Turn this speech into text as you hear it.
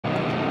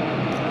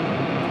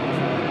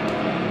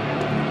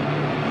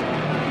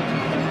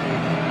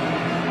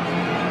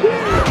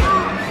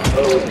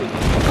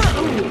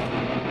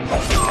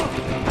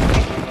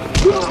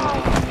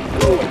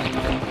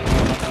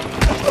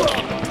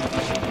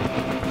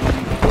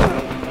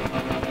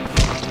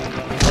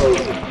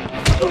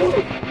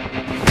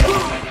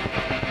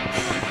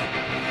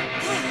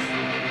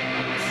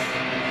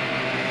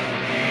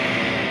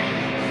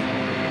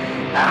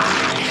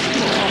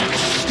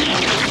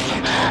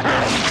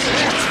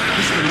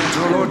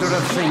natural order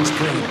of things,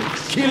 Crane.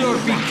 Kill or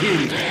be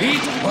killed.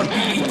 Eat or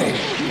be eaten.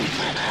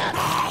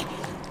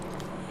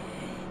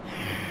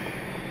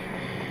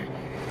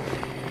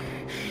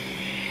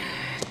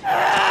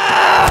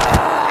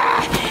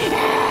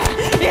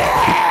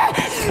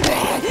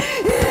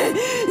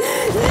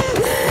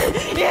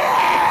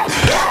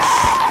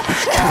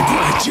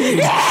 Goodbye,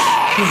 Jade.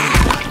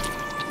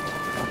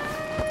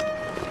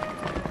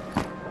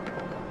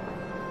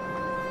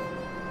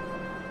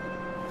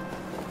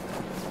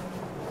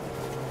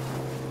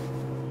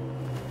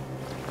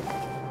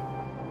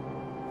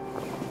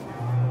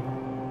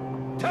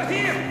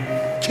 Tahir!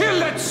 Kill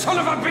that son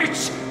of a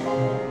bitch!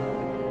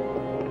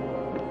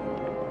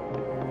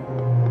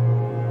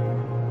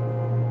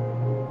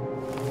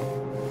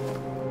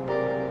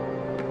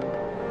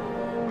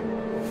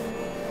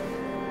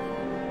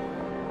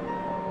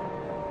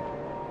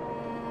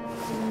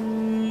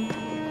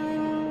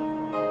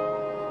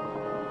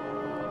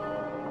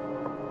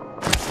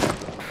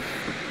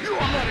 You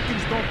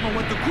Americans don't know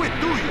when to quit,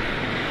 do you?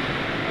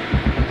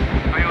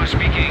 Are you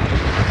speaking?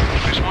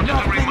 Just wanted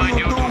to remind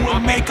you to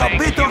not make a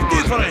bit of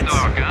difference. In the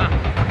dark, huh?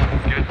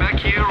 Get back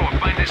here or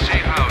find a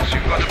safe house.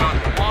 You've got about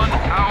 1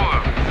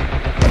 hour.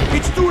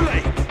 It's too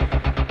late.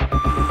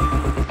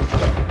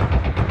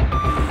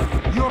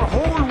 Your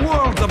whole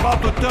world's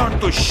about to turn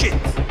to shit.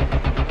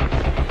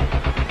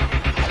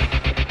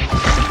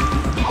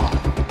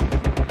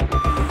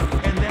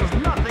 And there's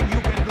nothing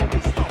you can do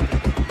to stop it.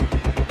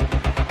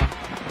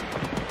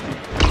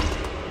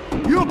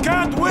 You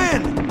can't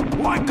win!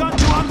 Why can't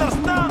you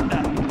understand that?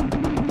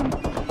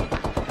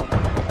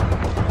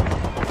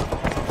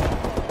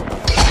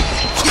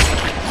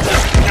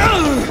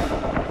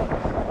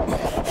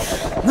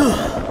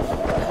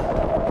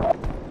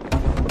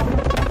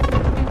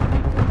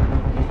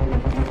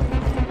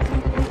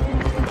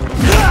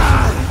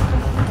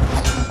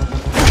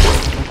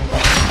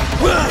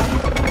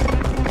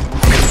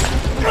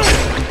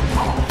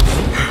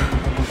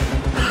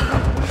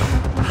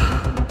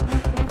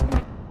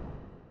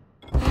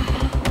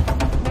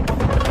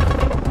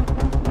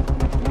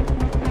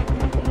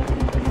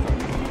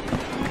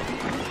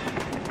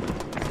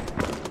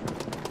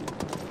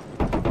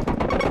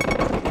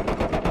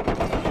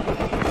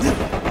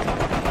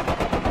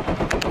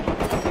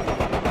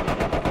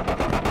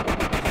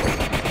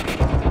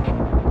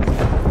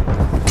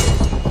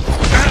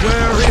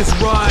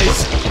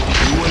 Rise!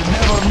 You will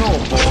never know,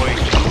 boy.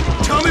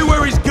 Tell me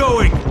where he's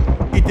going!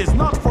 It is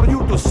not for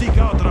you to seek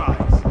out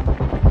Rise.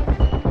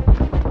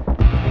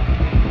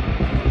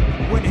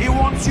 When he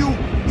wants you,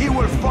 he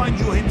will find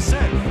you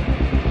himself.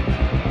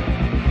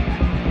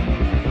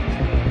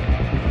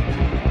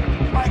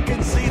 I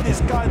can see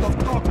this kind of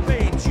talk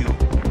pains you.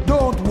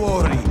 Don't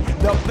worry,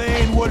 the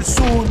pain will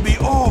soon be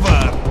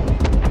over.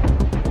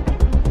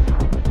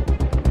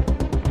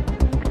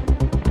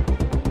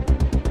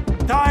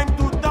 Time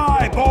to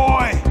die,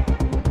 boy!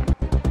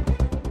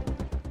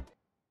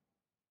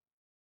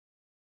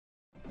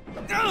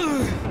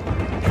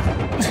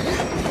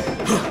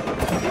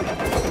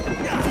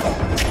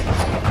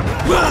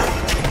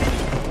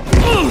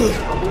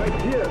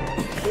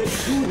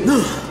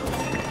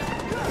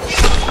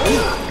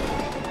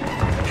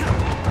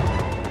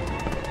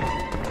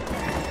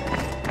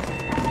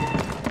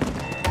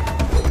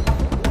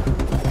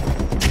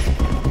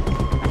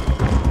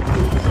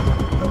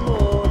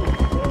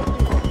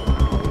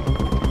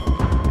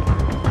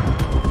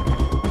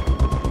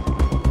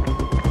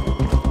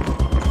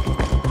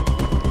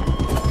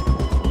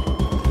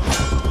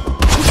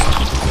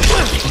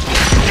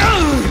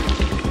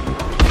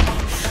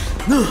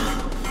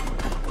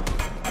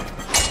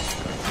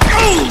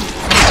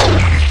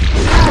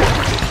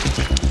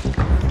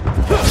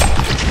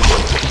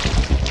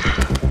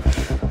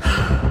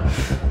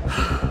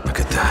 Look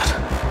at that.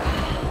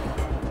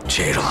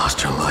 Jade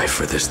lost her life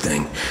for this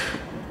thing.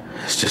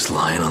 It's just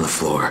lying on the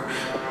floor.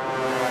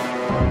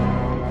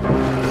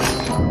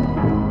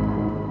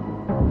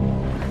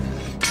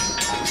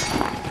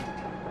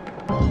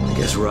 I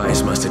guess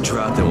Rice must have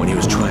dropped it when he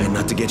was trying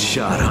not to get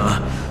shot, huh?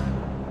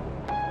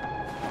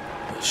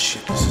 Oh,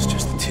 shit, this is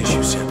just the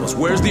tissue samples.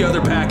 Where's the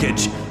other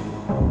package?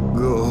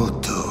 Go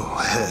to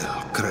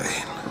hell,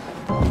 Crane.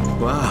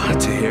 Wow,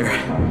 Tahir.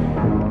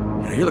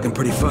 You're looking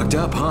pretty fucked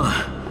up,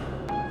 huh?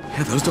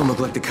 Yeah, those don't look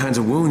like the kinds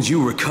of wounds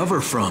you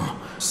recover from.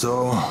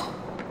 So,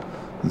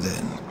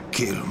 then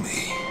kill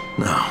me.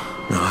 No,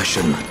 I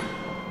shouldn't.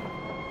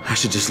 I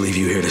should just leave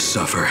you here to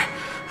suffer.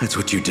 That's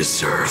what you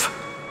deserve.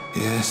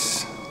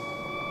 Yes?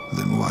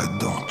 Then why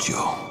don't you?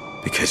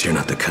 Because you're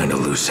not the kind of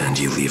loose end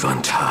you leave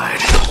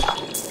untied.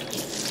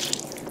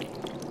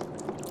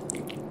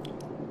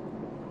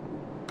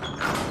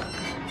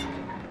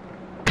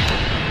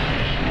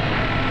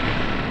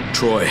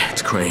 Troy,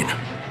 it's Crane.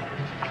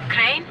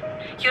 Crane?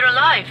 You're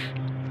alive?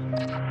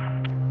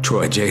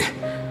 Troy, Jade's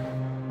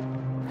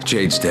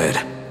dead.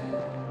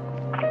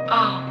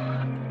 Oh,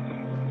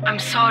 I'm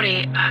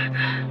sorry.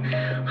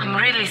 I'm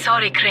really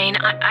sorry, Crane.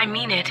 I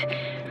mean it.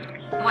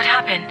 What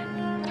happened?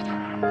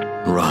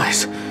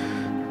 Rise.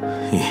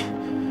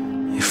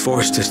 He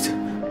forced us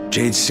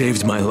Jade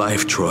saved my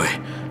life, Troy.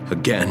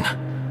 Again.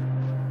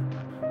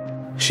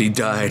 She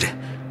died,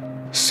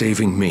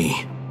 saving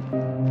me.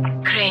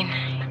 Crane,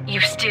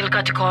 you've still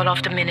got to call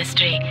off the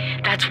ministry.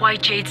 That's why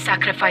Jade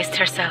sacrificed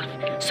herself,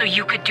 so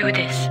you could do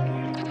this.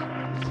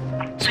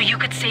 So you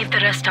could save the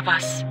rest of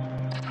us.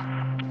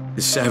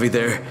 Is Savvy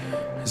there?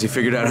 Has he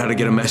figured out how to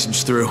get a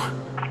message through?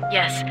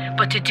 Yes,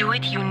 but to do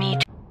it, you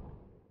need to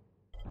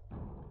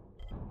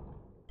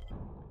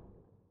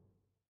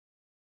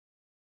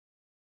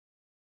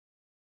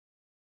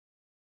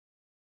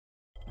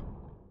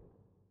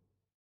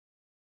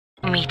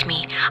meet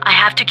me. I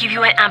have to give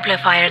you an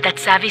amplifier that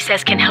Savvy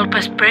says can help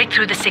us break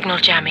through the signal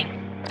jamming.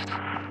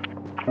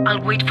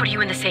 I'll wait for you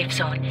in the safe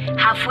zone,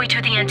 halfway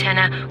to the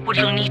antenna where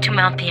you'll need to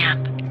mount the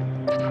amp.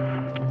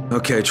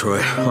 Okay,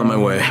 Troy. On my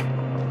way.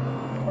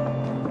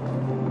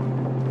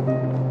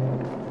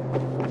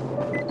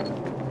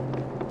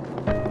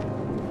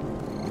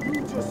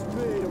 You just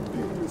made a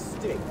big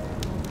mistake.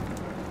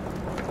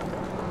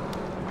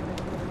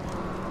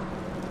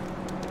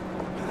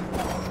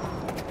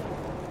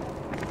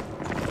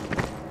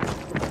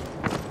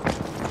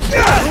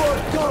 You're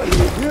done,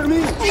 you hear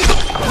me?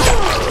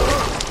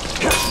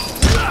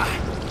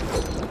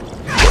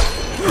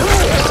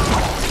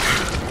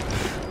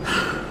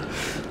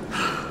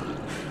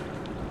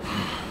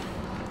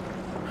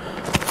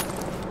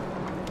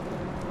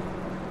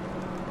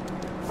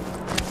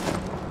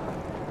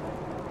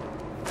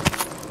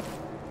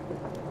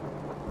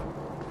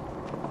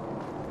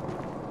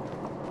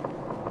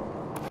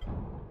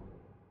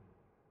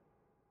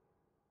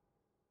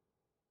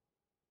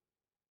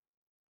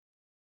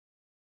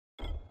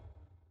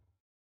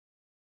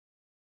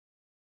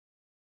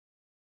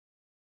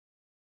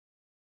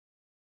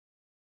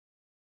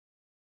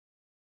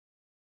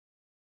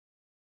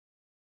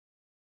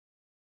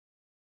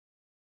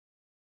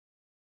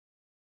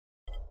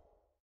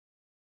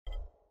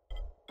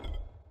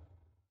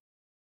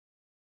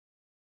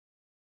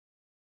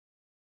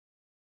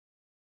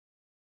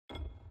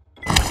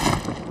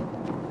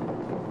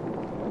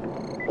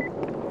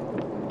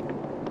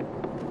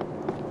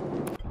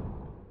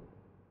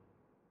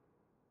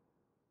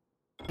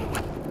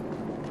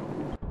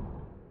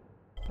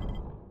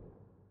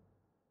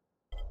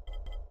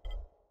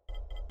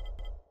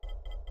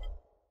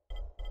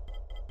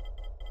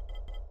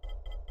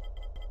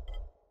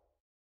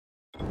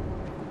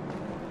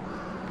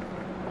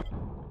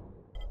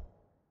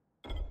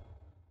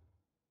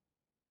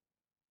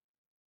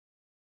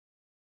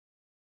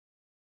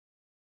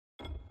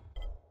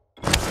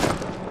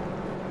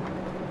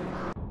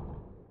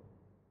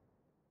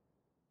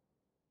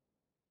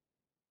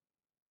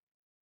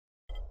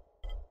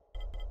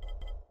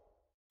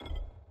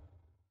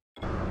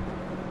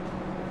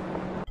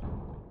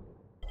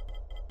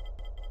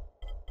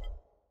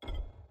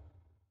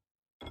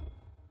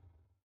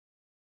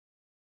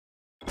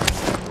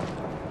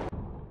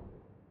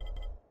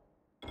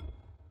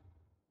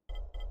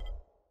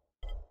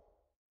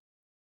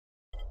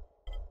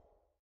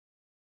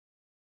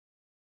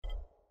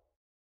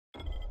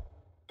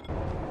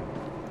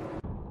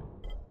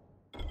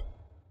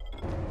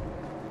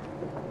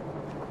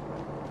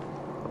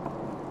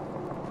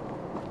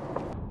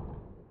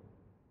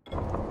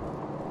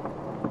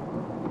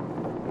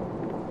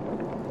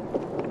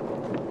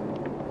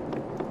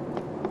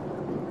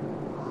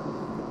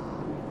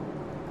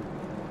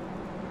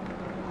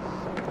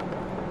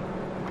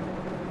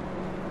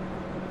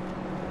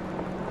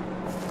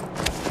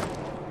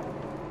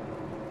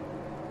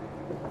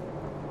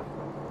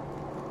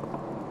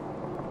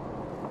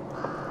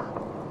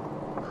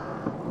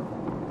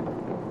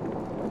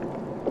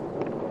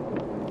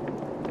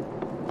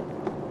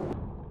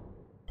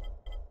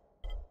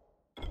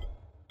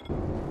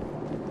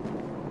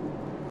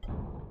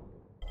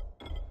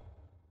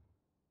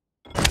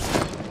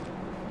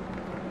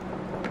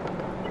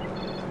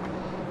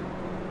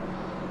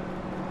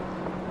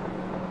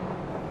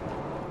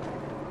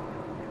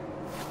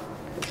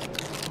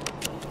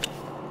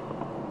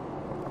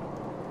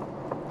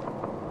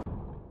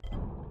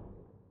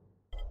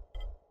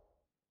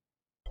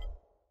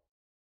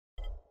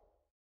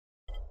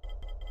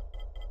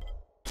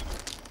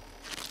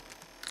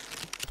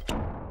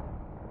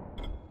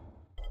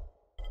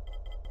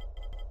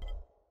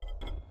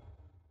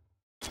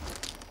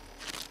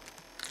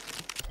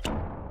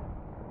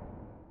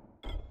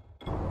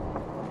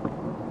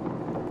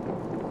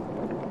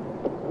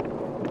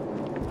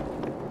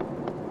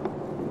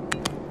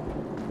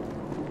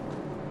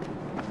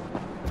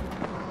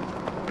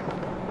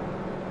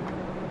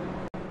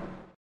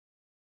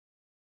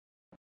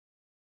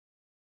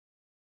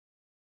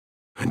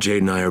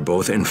 Jade and I are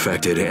both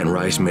infected, and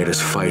Rice made us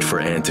fight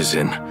for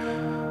Antizin.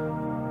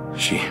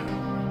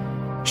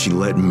 She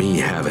let me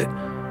have it.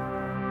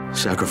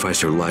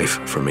 Sacrificed her life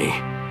for me.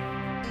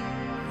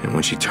 And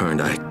when she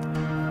turned, I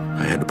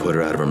had to put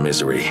her out of her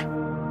misery.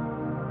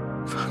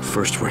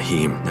 First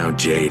Raheem, now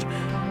Jade.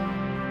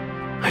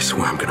 I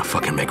swear I'm gonna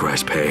fucking make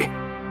Rice pay.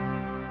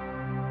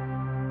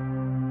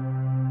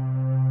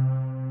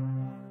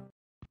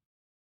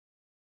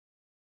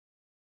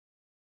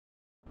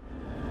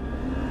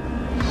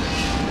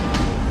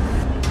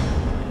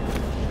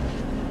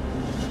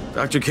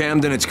 Dr.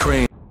 Camden, it's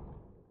Crane.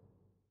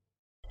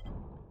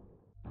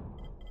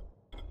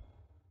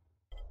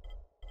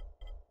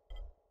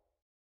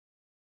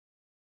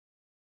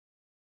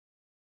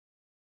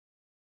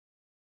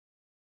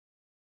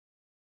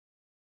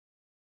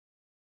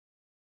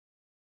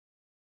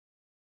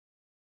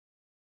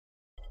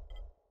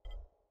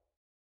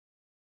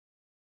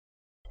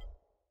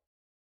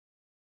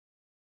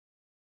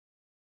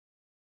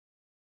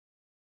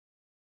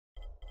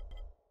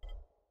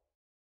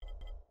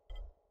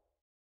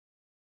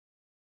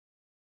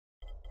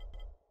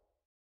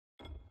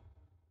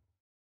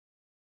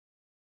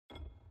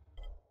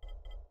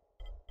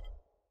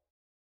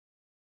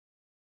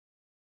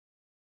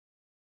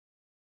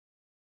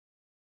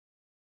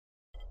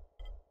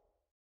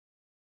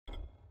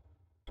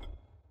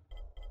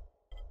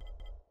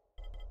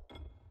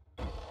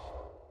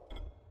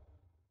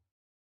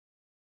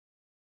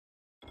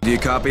 Do you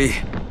copy?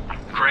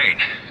 Crane,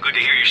 good to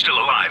hear you're still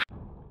alive.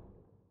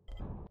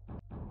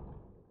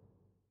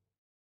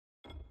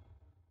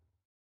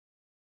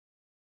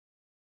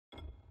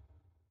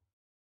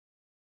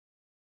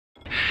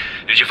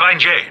 Did you find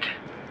Jade?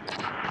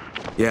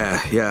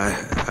 Yeah,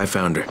 I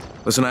found her.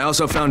 Listen, I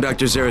also found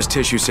Dr. Zera's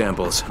tissue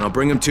samples, and I'll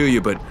bring them to you,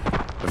 but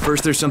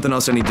first there's something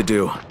else I need to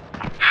do.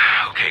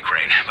 Okay,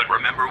 Crane, but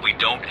remember, we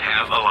don't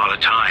have a lot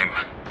of time.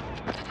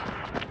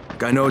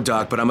 I know,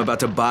 Doc, but I'm about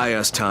to buy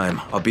us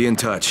time. I'll be in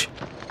touch.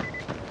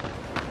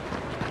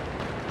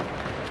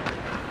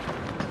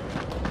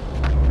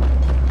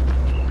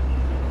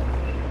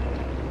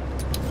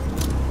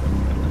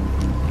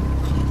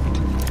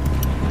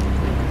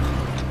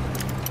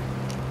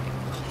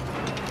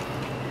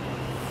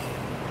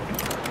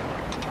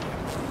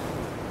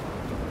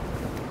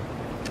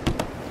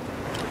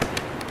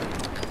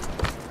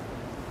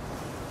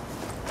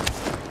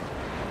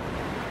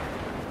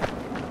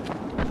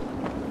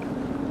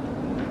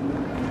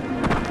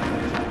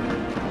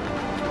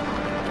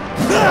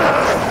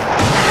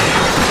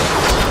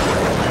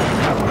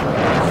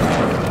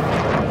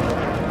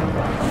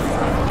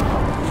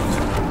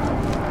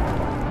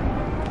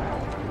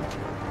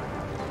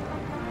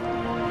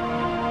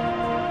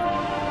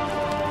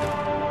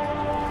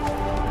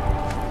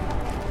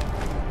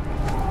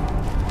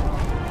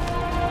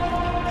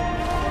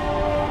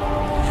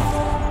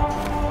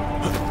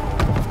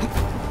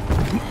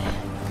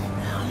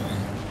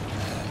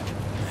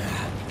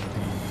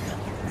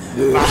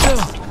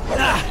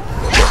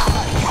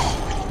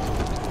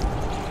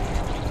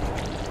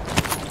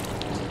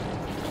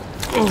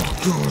 Oh,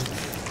 God.